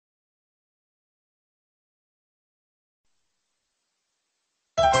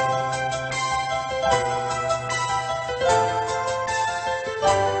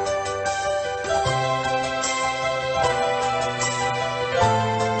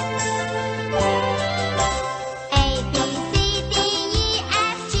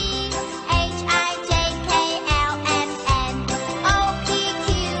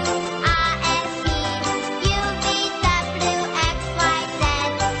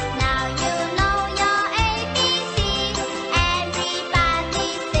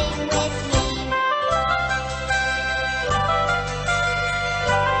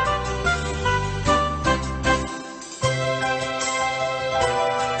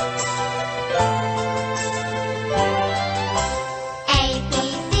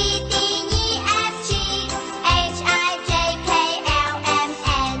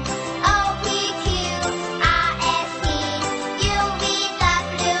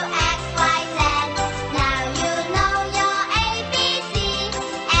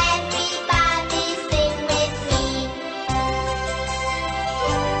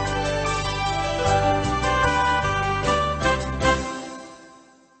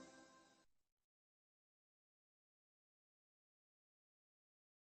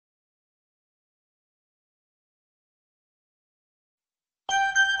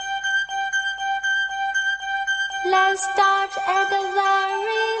start at the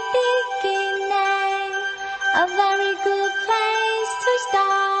very beginning. A very good place to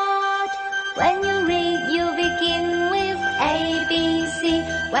start. When you read, you begin with A, B, C.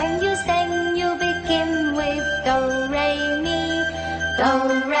 When you sing, you begin with Do, Re, Mi. Do,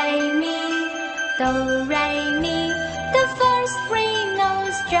 Re, Mi. Do, Re, Mi. The first three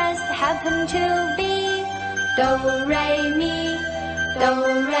notes just happen to be Do, Re, Mi. Do,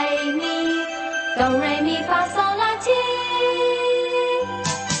 Re, Mi. Do, Re, Mi, Fa, Sol, La, Ti.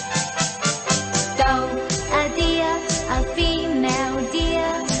 Do, a deer, a female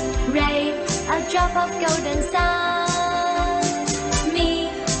deer. Re, a drop of golden sun. Mi,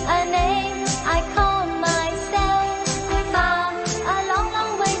 a name I call myself. Fa, a long,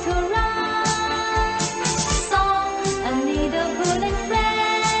 long way to run. Sol, a needle pulling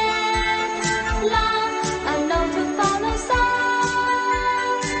thread. La, a note to follow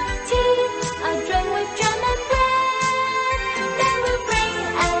sound. Ti, a drum with drum and thread. That will bring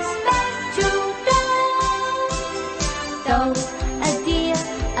us back to Do. Do, a deer,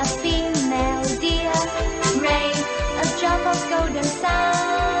 a female deer. Re, a drop of golden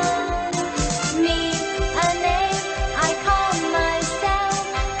sun. Mi, a name I call myself.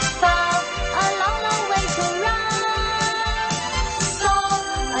 Fa, a long, long way to run. Sol,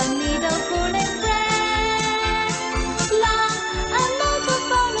 a needle pulling thread. La, a note to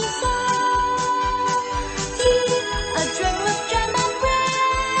follow sound. Ti, a drum with drum and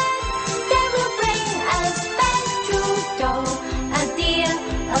thread. That will bring us back to Do. A deer,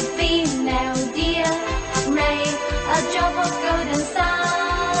 a female deer. Re, a drop of golden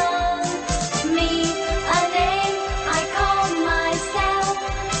sun. Mi, a name I call myself.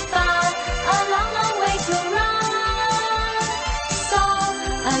 Fa, a long, long way to run. Sol,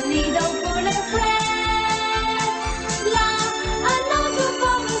 a needle pulling thread. La, a note to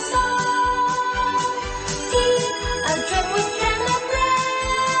follow sound. Ti, a drum with drum and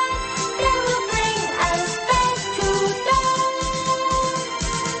thread. That will bring us back to Do.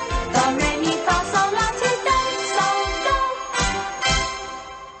 Do, Re, Mi, Fa, Sol, La, Ti, Do, Sol, Do.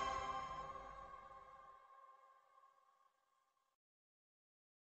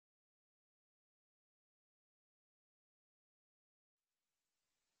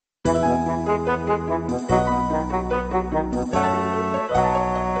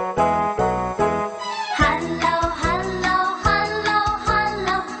 Hello, hello, hello,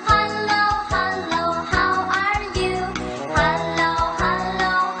 hello, hello, hello, how are you? Hello,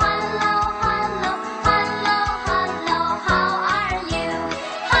 hello, hello, hello, hello, hello, how are you?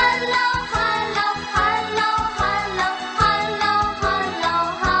 Hello, hello, hello, hello, hello, hello,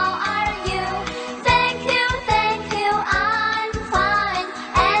 how are you? Thank you, I'm fine,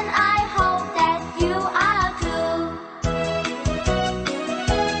 and I hope that you are too.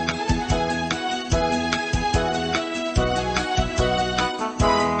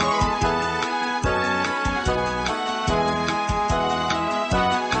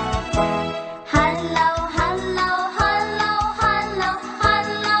 Hello, hello, hello, hello,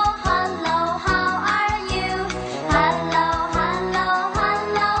 hello, hello, how are you? Hello, hello,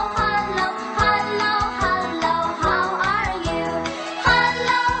 hello, hello, hello, hello, how are you?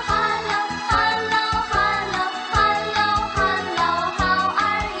 Hello, hello, hello, hello, hello, hello, how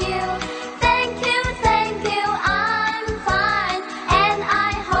are you? Thank you, I'm fine, and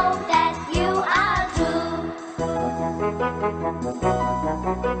I hope that you are too.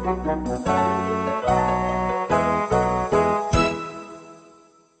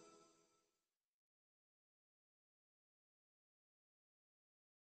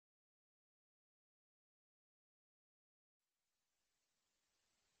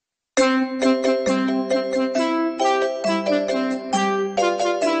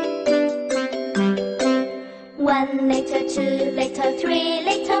 One little, two little, three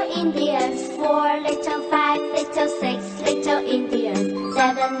little Indians, 4 little, 5 little, 6 little Indians,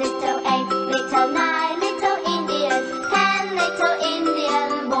 7 little, 8 little, 9 little Indians, 10 little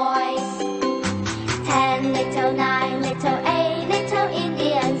Indian boys. 10 little, 9 little, 8 little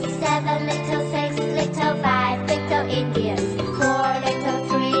Indians, 7 little, 6 little, 5 little Indians, 4 little,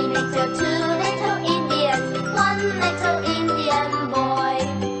 3 little, 2 little Indians, 1 little Indian boy.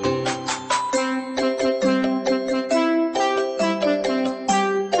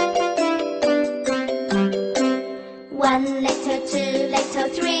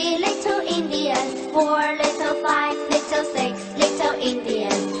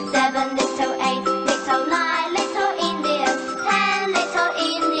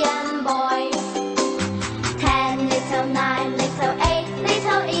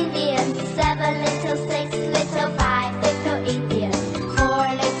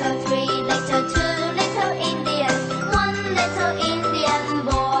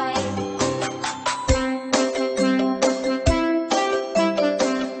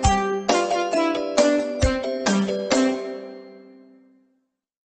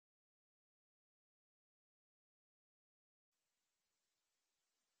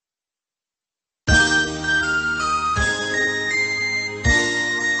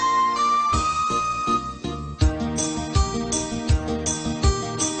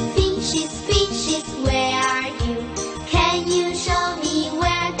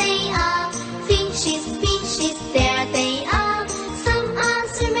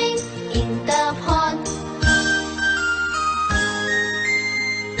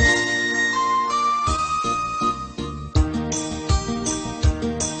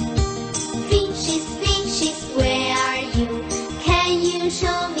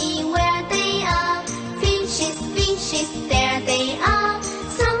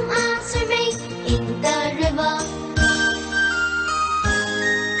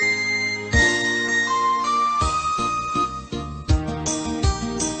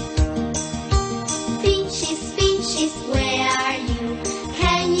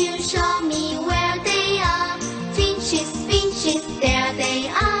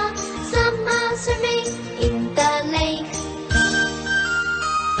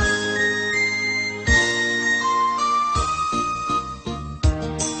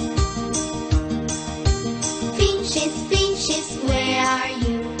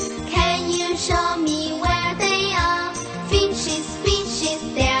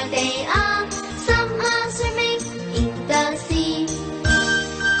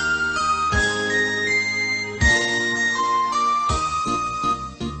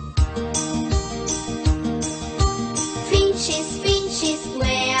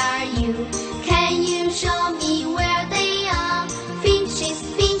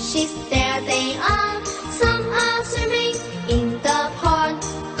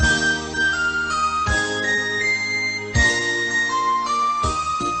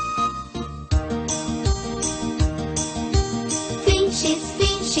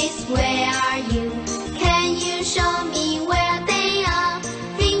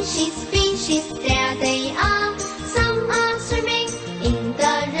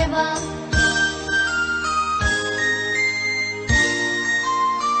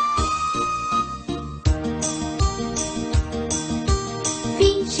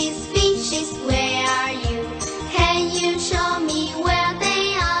 Fishes, fishes, where are you? Can you show me where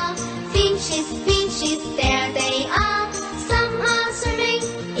they are? Fishes, fishes, there they are. Some are swimming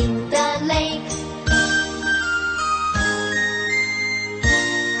in the lake.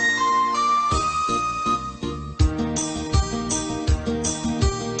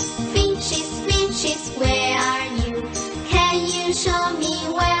 Fishes, fishes, where are you? Can you show me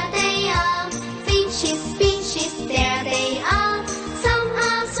where they are? Fishes, fishes, there they are. Some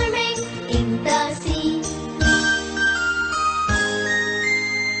are swimming in the sea.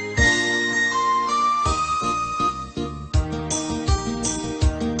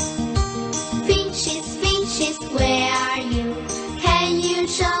 Fishes, fishes, where are you? Can you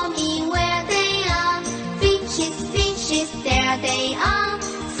show me where they are? Fishes, fishes, there they are.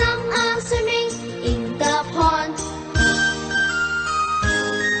 Some are swimming in the pond.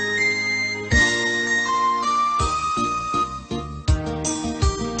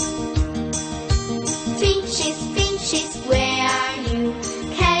 Fishes, fishes, where are you?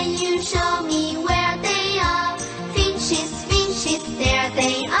 Can you show me where they are? Fishes, fishes, there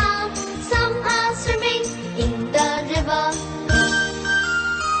they are. Some are swimming in the river.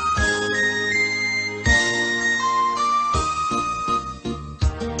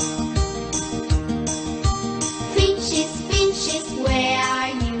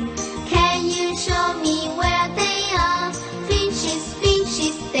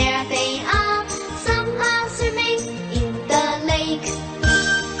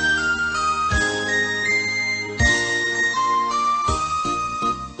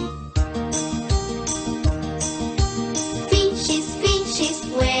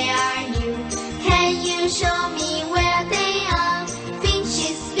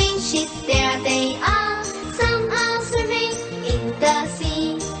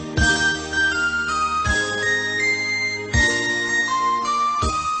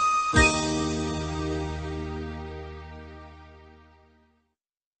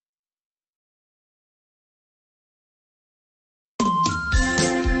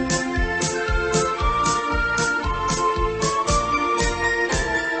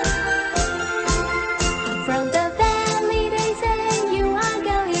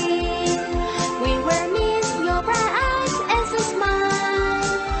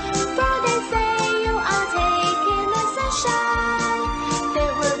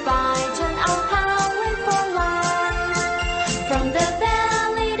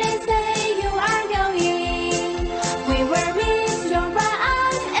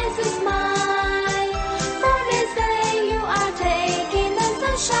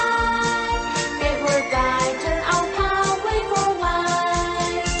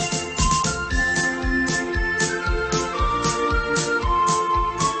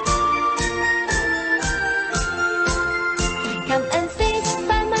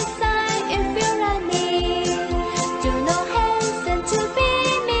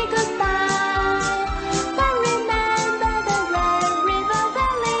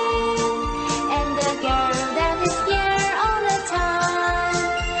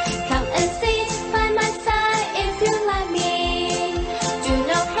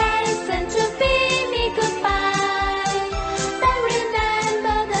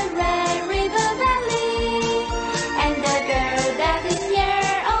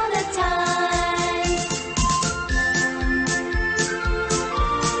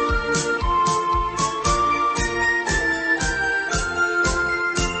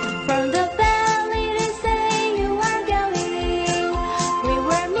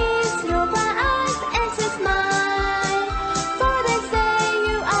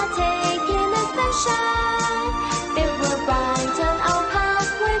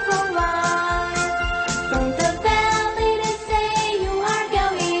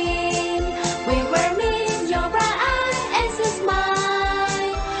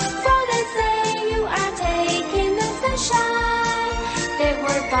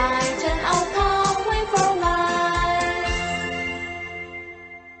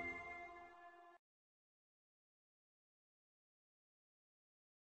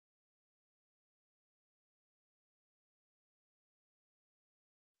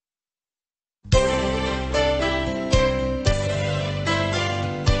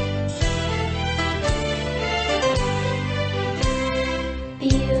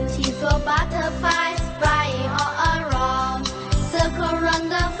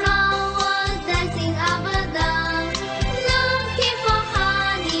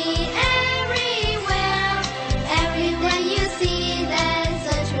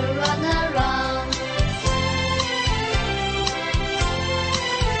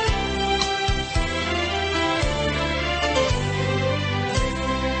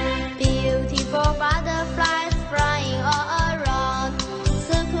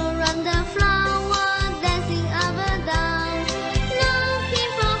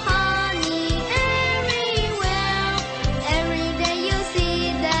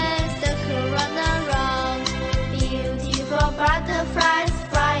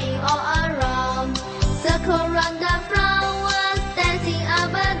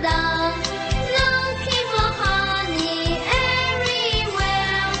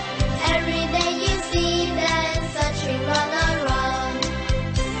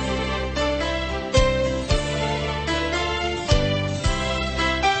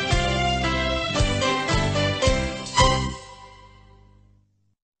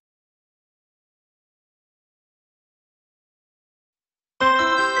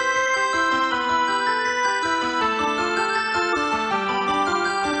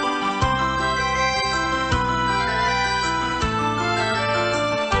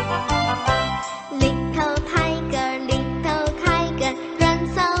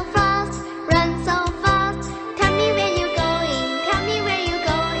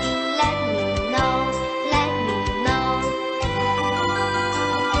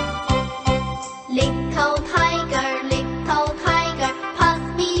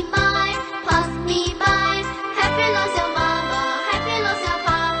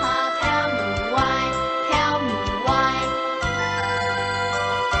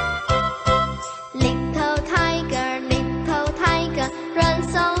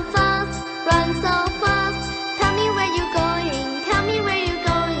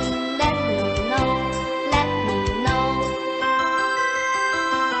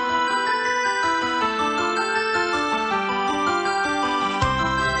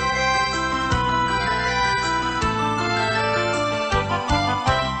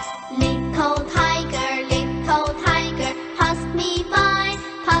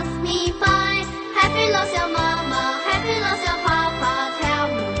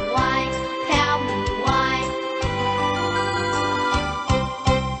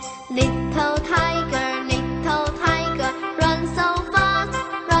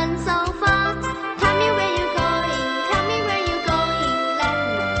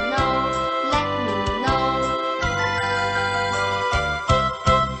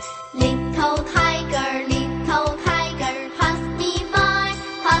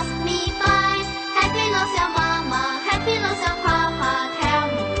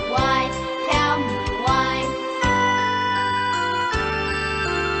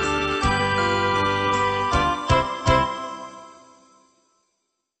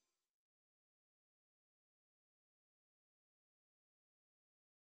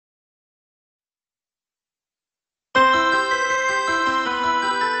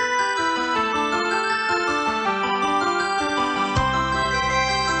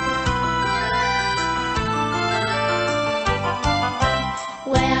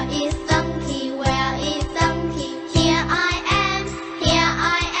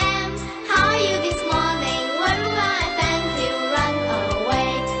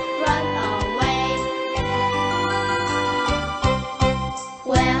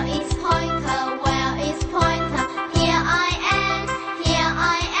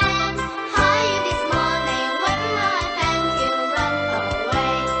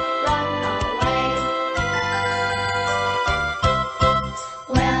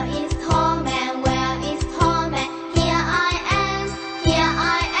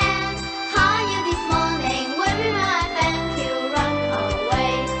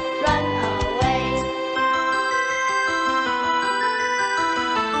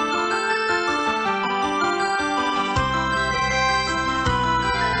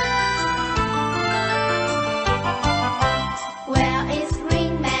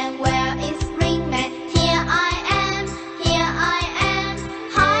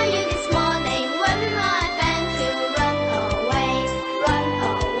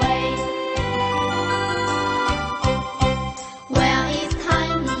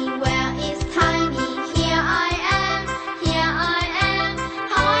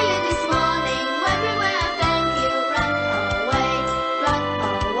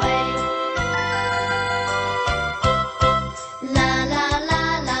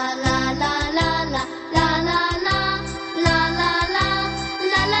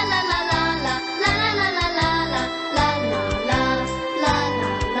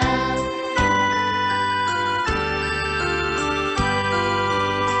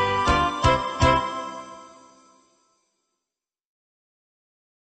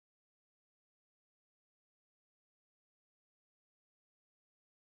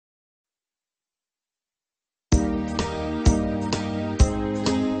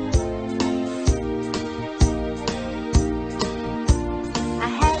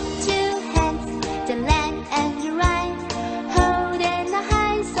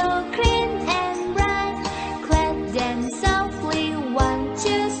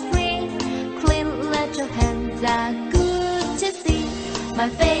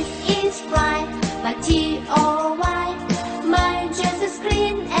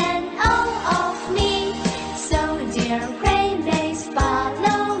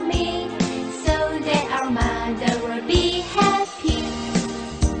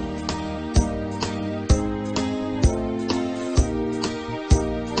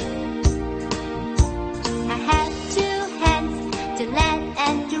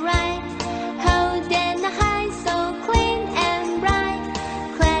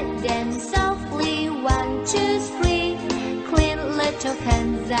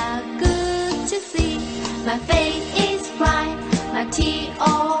 My faith is bright, my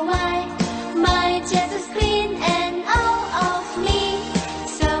T-O-Y. My Jesus clean and all of me.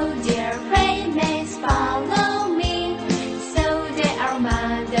 So dear playmates follow me, so that our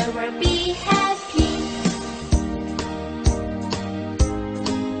mother will be happy.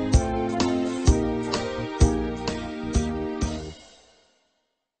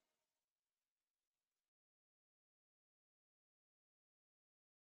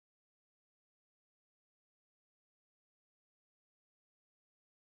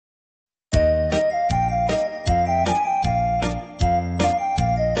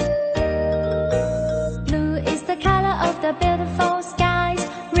 Blue is the color of the beautiful skies.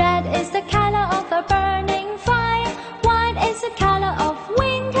 Red is the color of the burning fire. White is the color of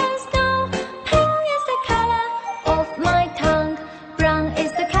winter snow. Pink is the color of my tongue. Brown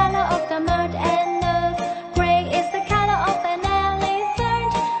is the color of the mud and earth. Gray is the color of an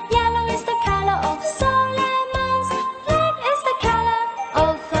elephant. Yellow is the color of soul and mouse. Black is the color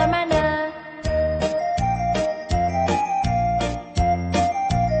of the manor.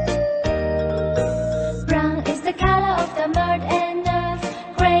 Brown is the color of the mud and earth.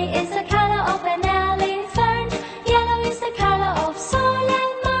 Gray is the color of an elephant. Yellow is the color of soul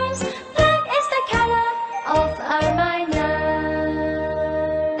and Mars. Black is the color of our minor.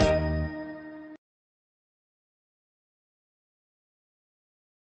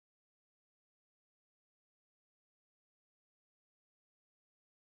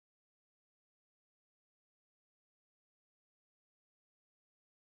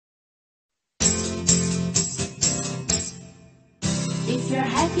 If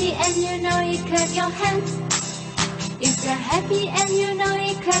you're happy and you know it, clap your hands. If you're happy and you know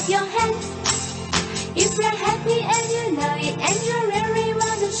it, clap your hands. If you're happy and you know it, and you really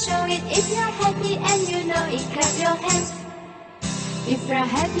want to show it. If you're happy and you know it, clap your hands. If you're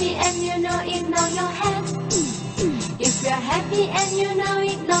happy and you know it, nod your head. If you're happy and you know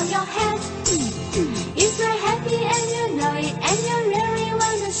it, nod your head. If you're happy and you know it, and you really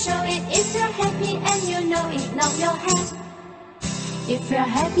want to show it. If you're happy and you know it, nod your head. If you're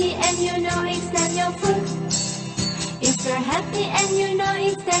happy and you know it, stand your foot. If you're happy and you know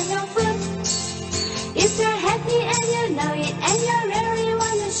it, stand your foot. If you're happy and you know it, and you really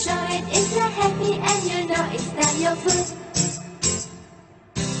want to show it. If you're happy and you know it, stand your foot.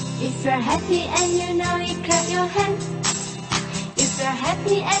 If you're happy and you know it, clap your hands. If you're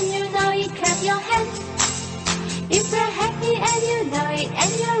happy and you know it, clap your hands. If you're happy and you know it,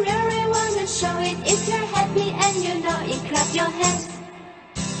 and you really want to show it. If you're happy and you know it, clap your hands.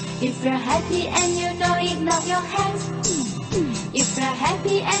 If you're happy and you know it, nod your hands. If you're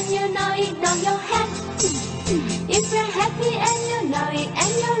happy and you know it, nod your hands. If you're happy and you know it,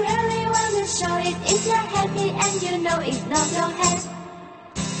 and you really want to show it. If you're happy and you know it, nod your hands.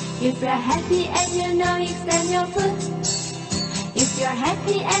 If you're happy and you know it, stand your foot. If you're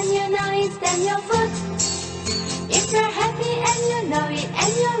happy and you know it, stand your foot. If you're happy and you know it,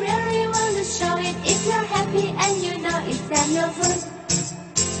 and you really want to show it. If you're happy and you know it, stand your foot.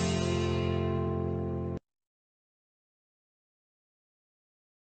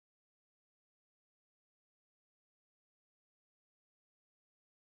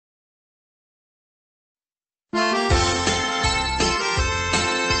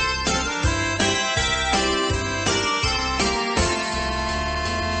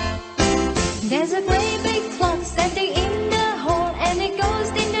 There's a great big clock standing in the hall, and it goes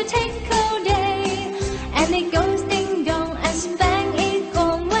ding to take all day. And it goes ding dong as bang it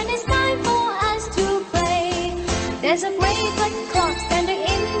gone when it's time for us to play. There's a great big clock standing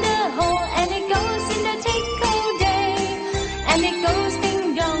in the hall, and it goes ding to take all day. And it goes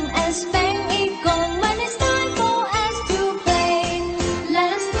ding dong as bang it gone when it's time for us to play.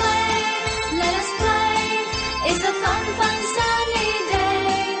 Let us play, let us play. It's a fun, fun sunny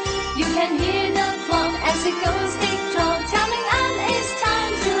day. You can hear the clock as it goes tick-tock, telling us it's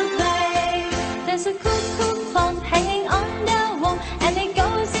time to play. There's a cuckoo clock hanging on the wall, and it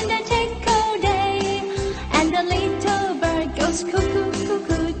goes in the tick all day. And the little bird goes cuckoo,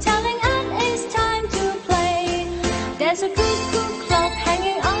 cuckoo, telling us it's time to play. There's a cuckoo clock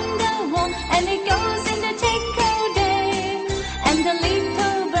hanging on the wall, and it goes in the tick all day. And the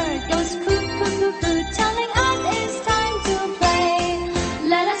little bird goes cuckoo, cuckoo, telling us it's time to play.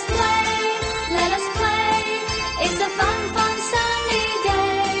 Let us play, let us play.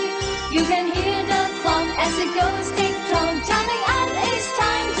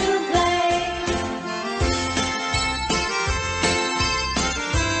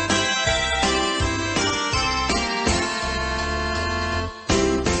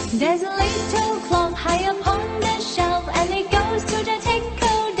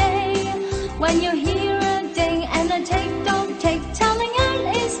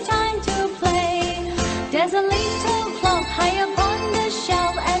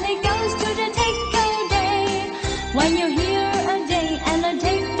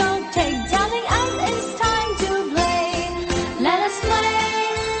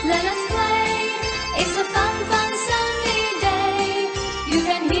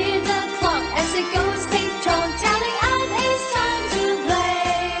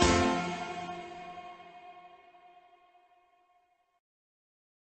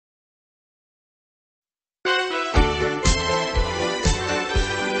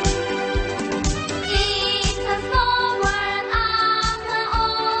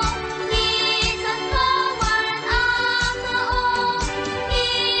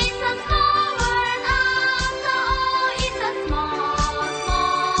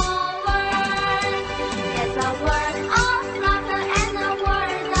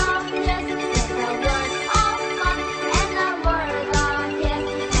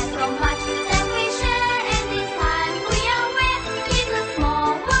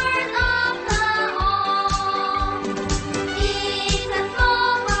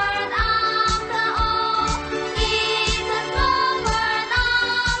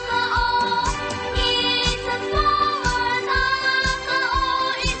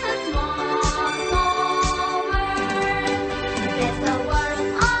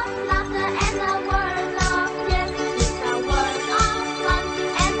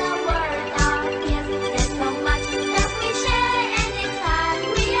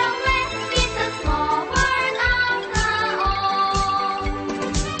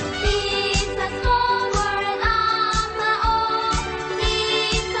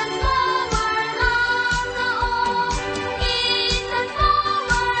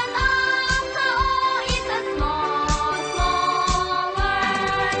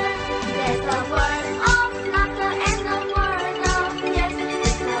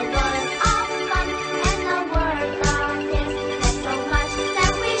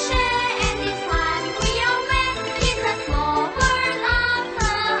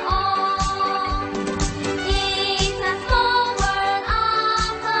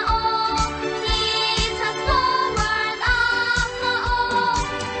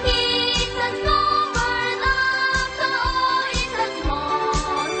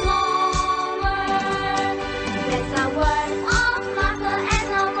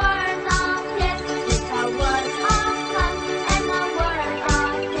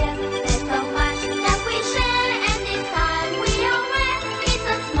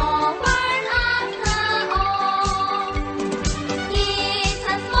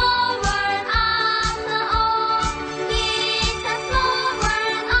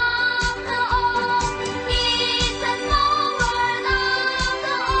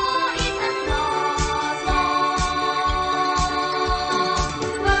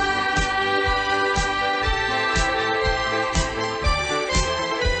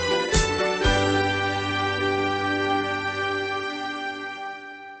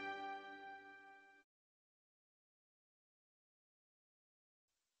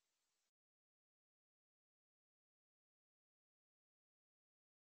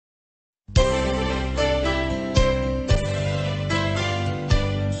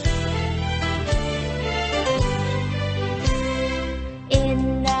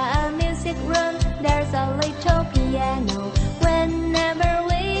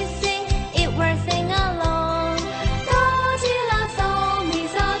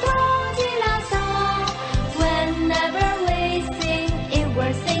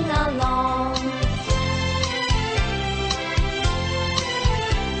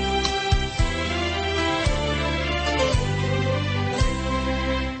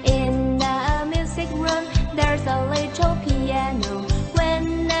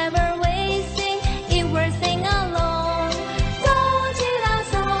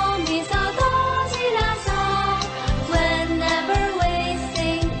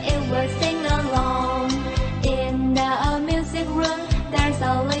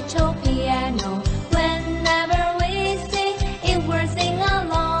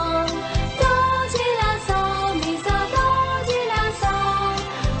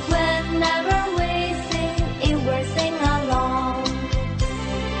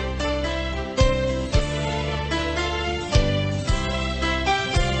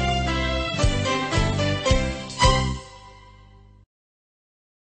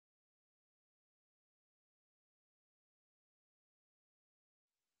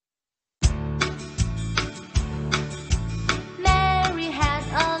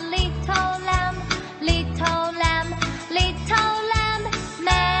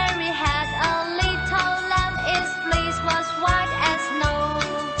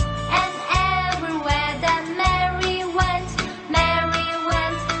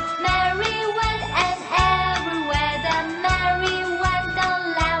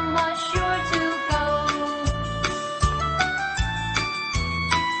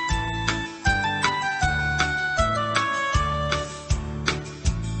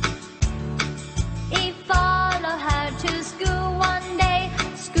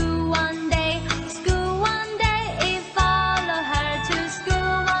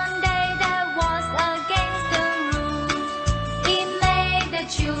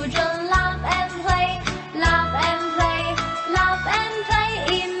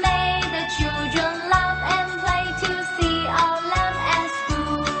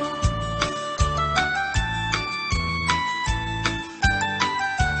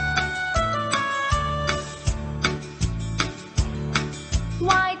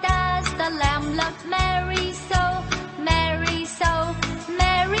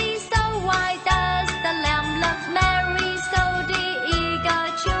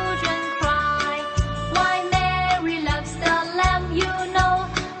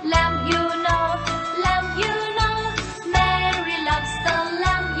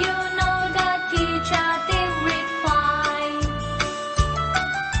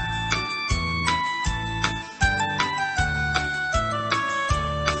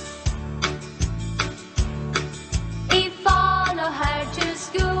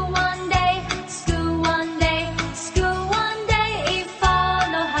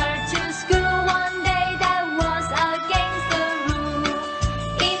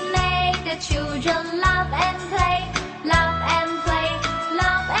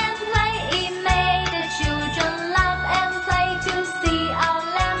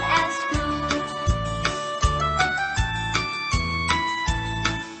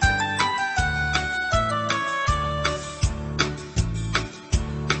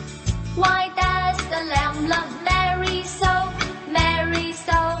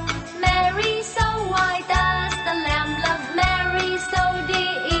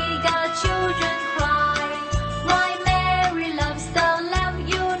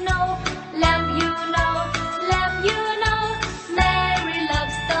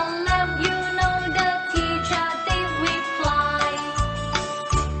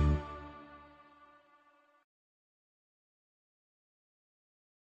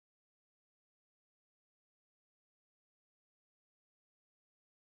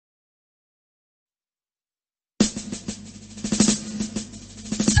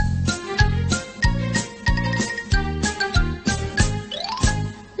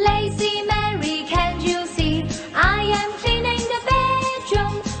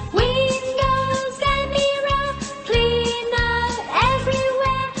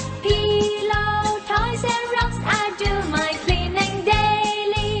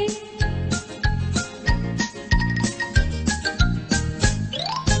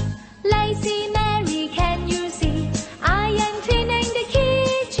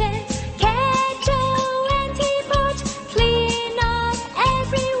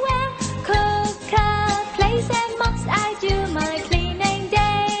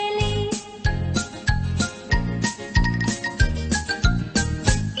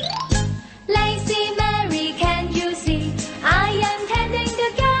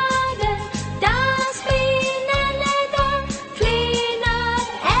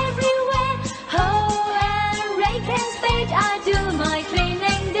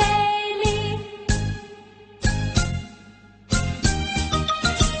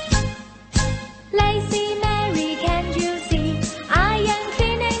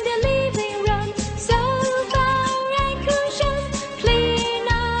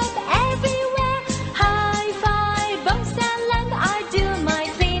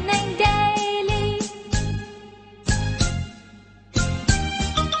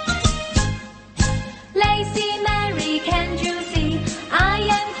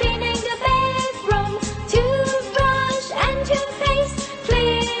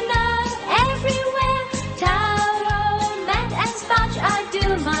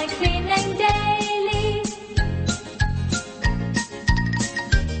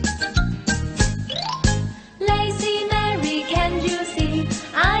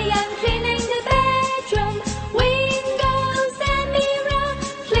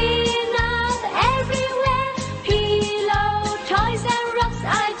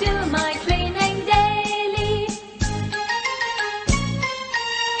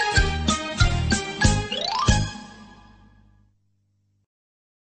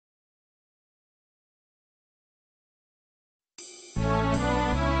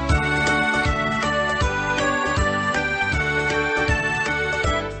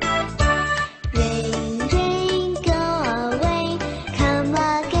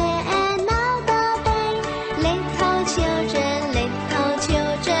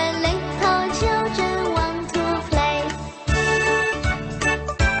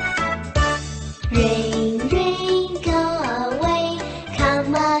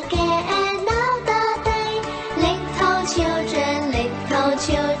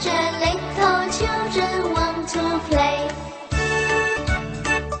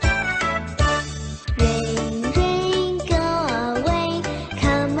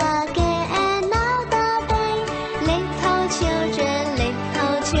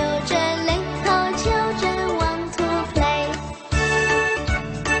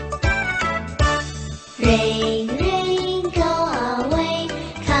 Rain, rain, go away,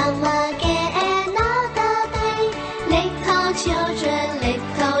 come again another day. Little children,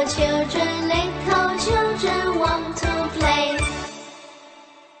 little children, little children want to play.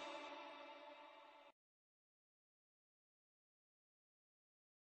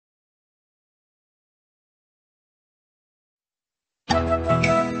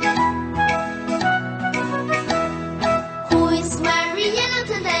 Who is wearing yellow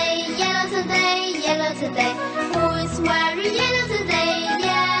today? Yellow today, yellow today. Who is wearing yellow today?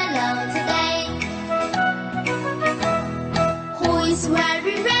 Yellow today. Who is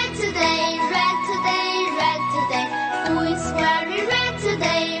wearing red today? Red today, red today. Who is wearing red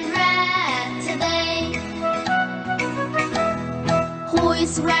today? Red today. Who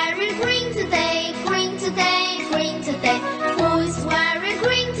is wearing green today? Green today, green today. Who is wearing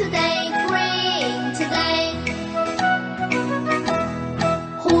green today? Green today.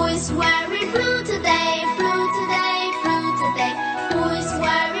 Who is wearing blue today? Blue today, blue today. Who is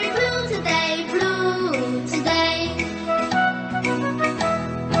wearing blue today? Blue today.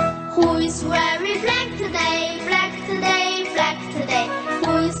 Who is wearing black today? Black today, black today.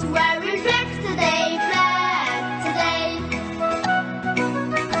 Who is wearing black today? Black today.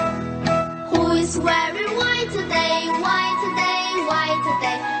 Who is wearing white today? White today, white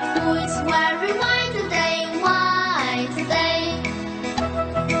today. Who is wearing white today? White today.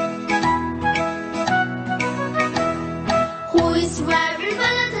 Who is wearing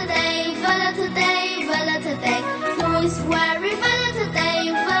violet today? Violet today, violet today. Who is wearing violet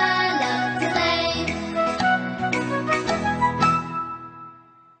today? Violet today.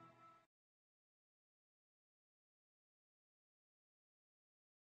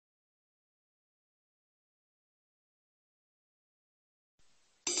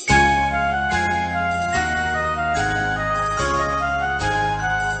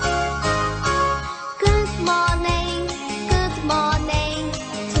 Good morning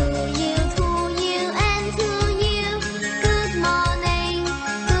to you and to you. Good morning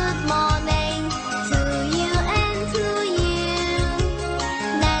to you and to you.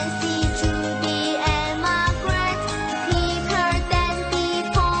 Nancy, Judy and Margaret, Peter, Dandy,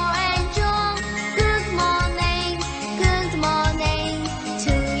 Paul and John. Good morning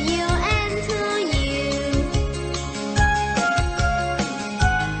to you and to you.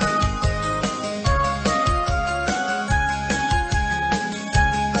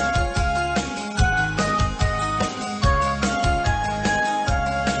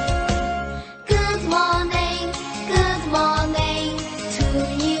 Good morning to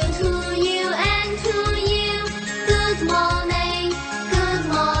you and to you. Good morning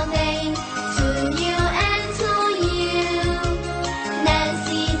to you and to you.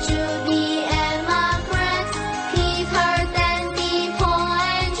 Nancy, Judy and Margaret, Peter, Dandy, Paul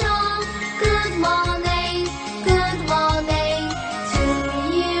and John. Good morning to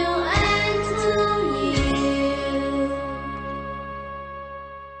you and to you.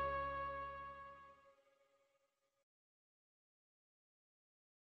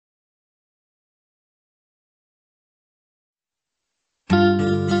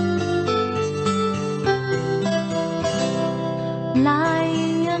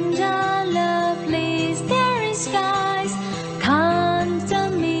 Lying under lovely starry skies, count a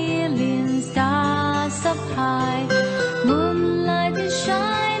million stars up high. Moonlight is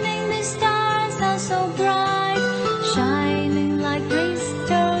shining, the stars are so bright, shining like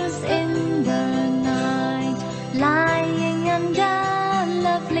crystals in the night. Lying under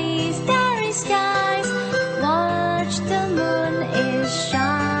lovely starry skies, watch the moon, it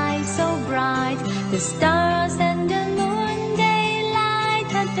shines so bright. The stars and the moon, they light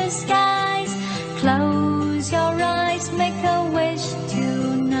up the skies. Close your eyes, make a wish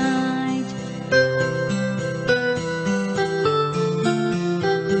tonight.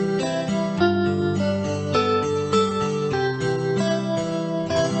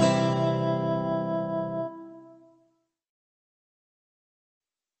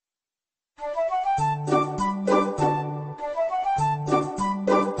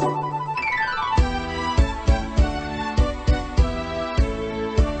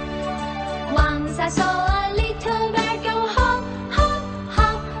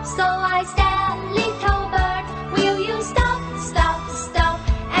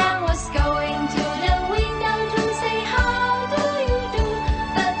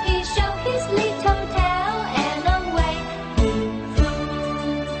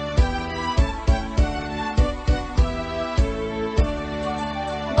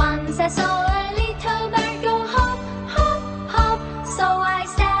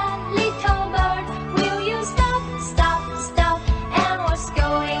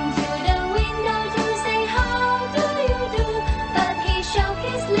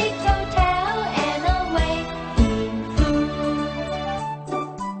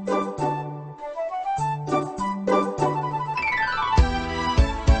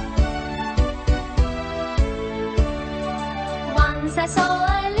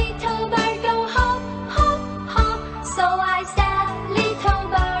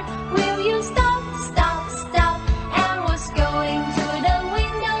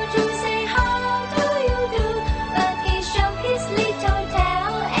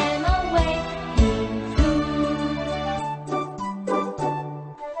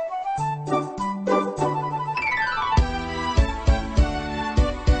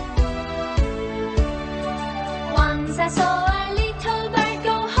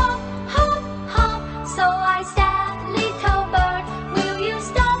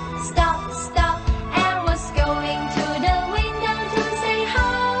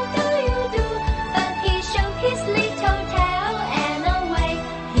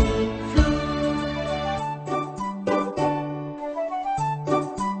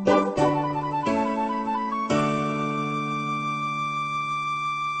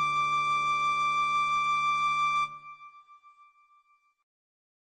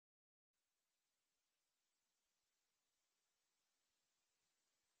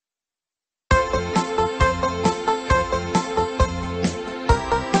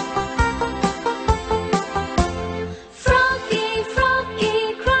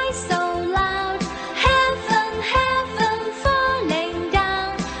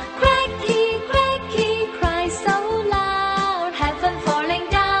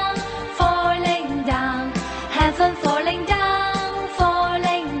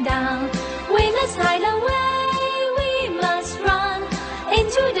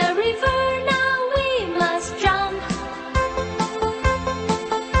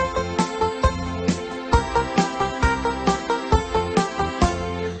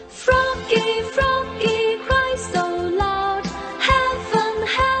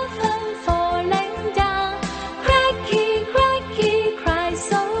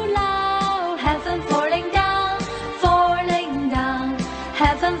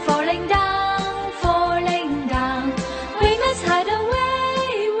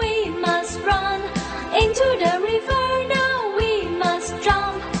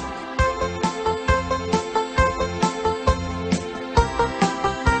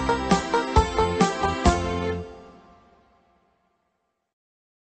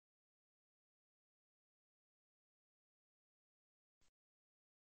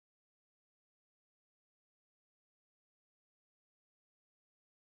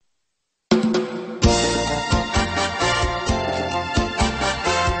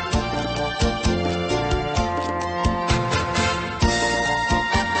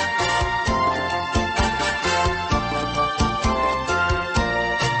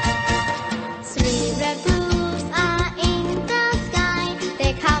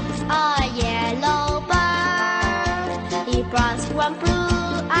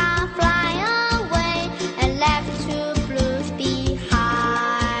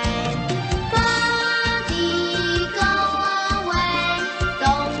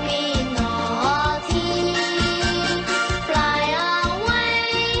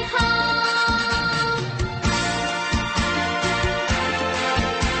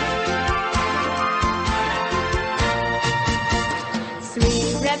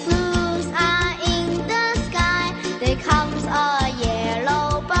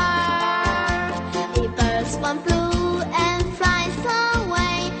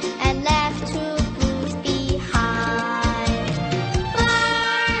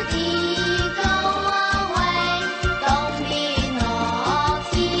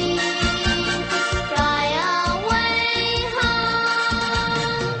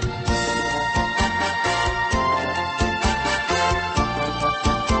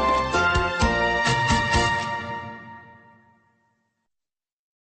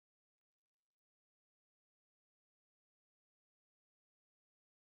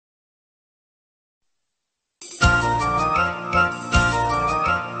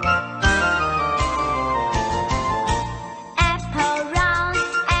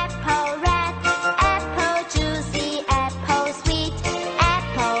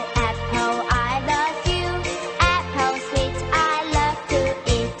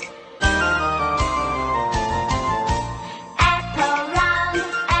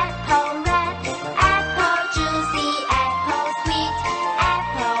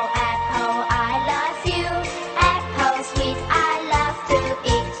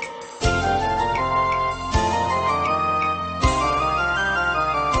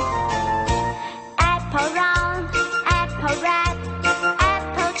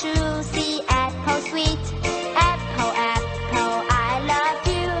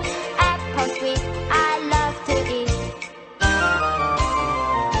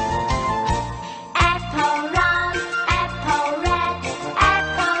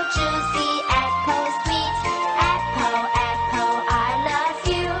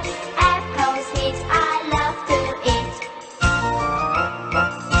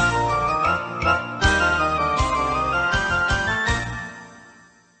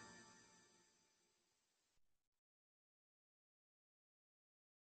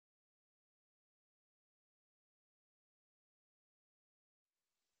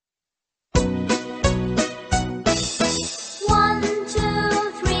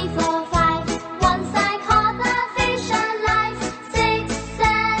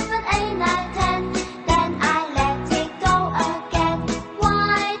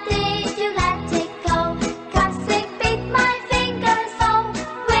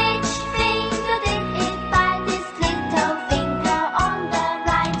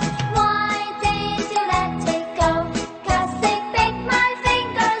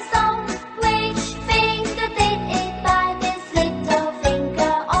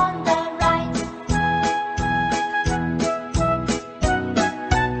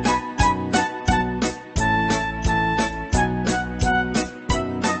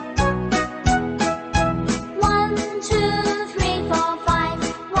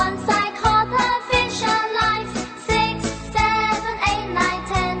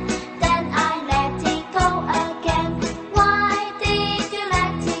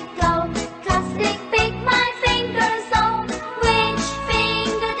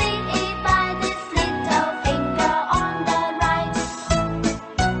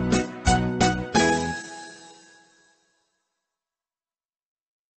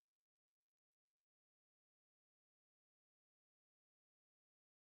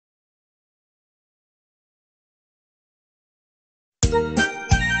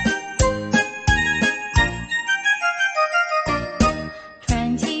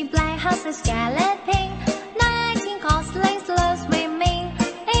 horses galloping, 19 goslings love swimming,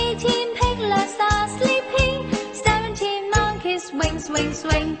 18 piglets are sleeping, 17 monkeys swing, swing,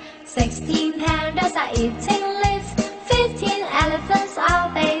 swing, 16 pandas are eating leaves, 15 elephants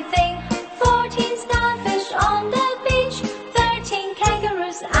are bathing, 14 starfish on the beach, 13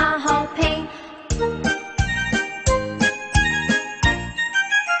 kangaroos are hopping.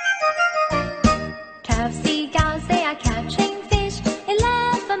 12 seagulls, they are catching fish,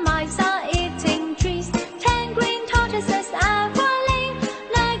 11 mice are eating trees, 10 green tortoises are flying,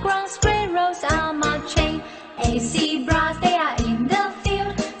 9 ground squirrels are marching, 8 zebras, they are in the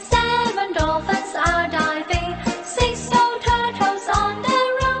field, 7 dolphins are diving, 6 old turtles on the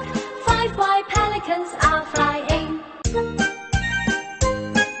road, 5 white pelicans are flying.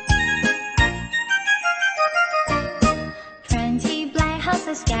 20 black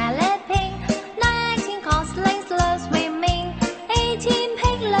horses galloping, 19 goslings love swimming, 18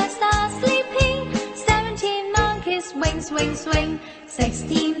 piglets are sleeping, 17 monkeys swing, swing, swing,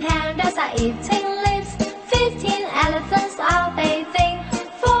 16 pandas are eating leaves, 15 elephants are bathing,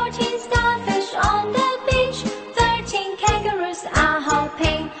 14 starfish on the beach, 13 kangaroos are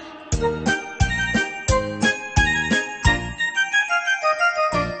hopping.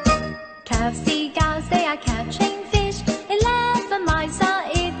 12 seagulls, they are catching fish, 11 mice are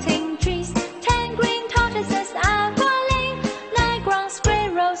eating trees, 10 green tortoises are flying, 9 ground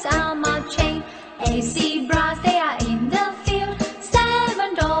squirrels are marching, 8 zebras, they are in the field,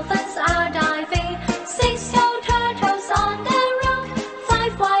 7 dolphins are diving, 6 old turtles on the road,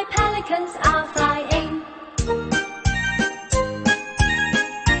 5 white pelicans are flying.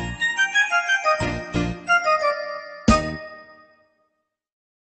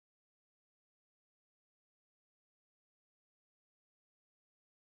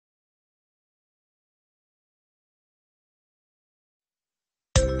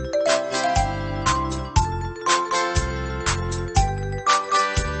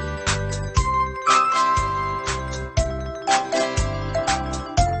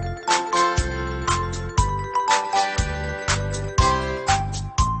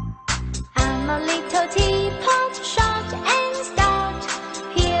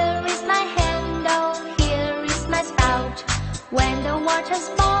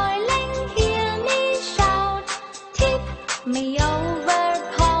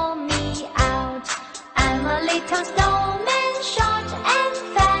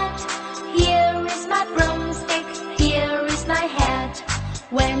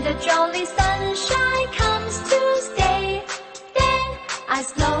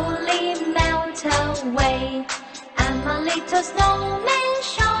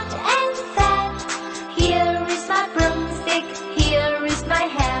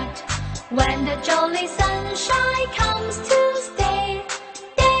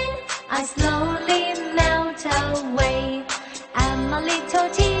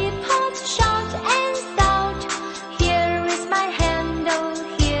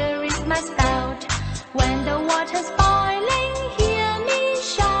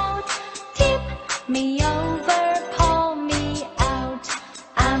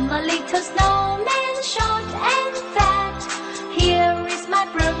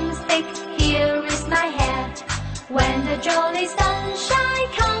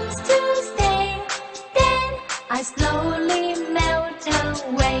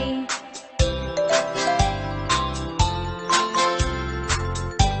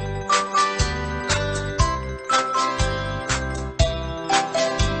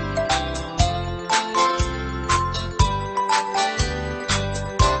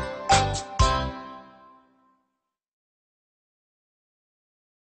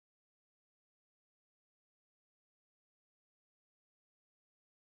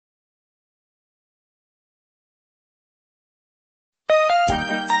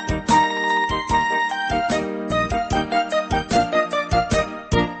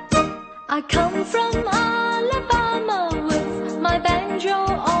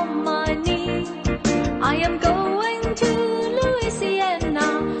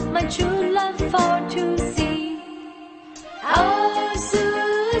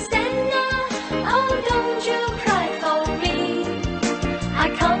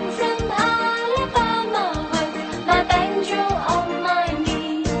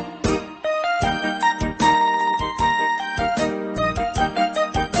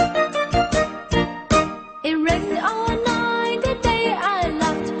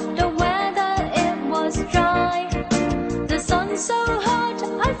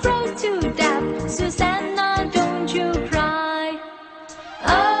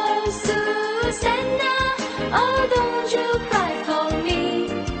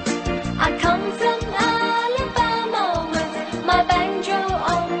 I come from